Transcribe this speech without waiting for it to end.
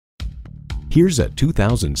Here's a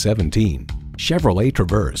 2017 Chevrolet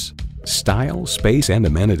Traverse. Style, space, and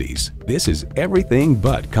amenities. This is everything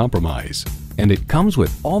but compromise. And it comes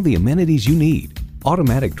with all the amenities you need.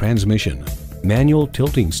 Automatic transmission, manual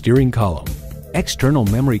tilting steering column, external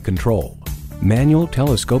memory control, manual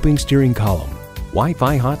telescoping steering column,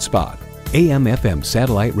 Wi-Fi hotspot, AM/FM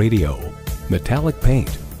satellite radio, metallic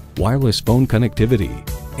paint, wireless phone connectivity,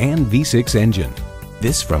 and V6 engine.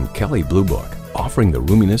 This from Kelley Blue Book, offering the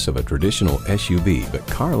roominess of a traditional SUV but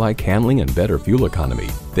car-like handling and better fuel economy.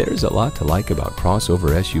 There's a lot to like about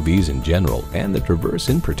crossover SUVs in general and the Traverse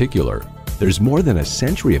in particular. There's more than a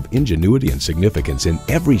century of ingenuity and significance in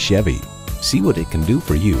every Chevy. See what it can do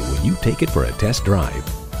for you when you take it for a test drive.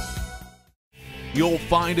 You'll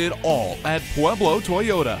find it all at Pueblo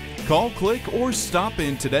Toyota. Call, click, or stop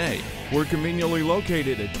in today. We're conveniently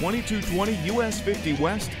located at 2220 US 50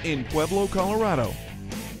 West in Pueblo, Colorado.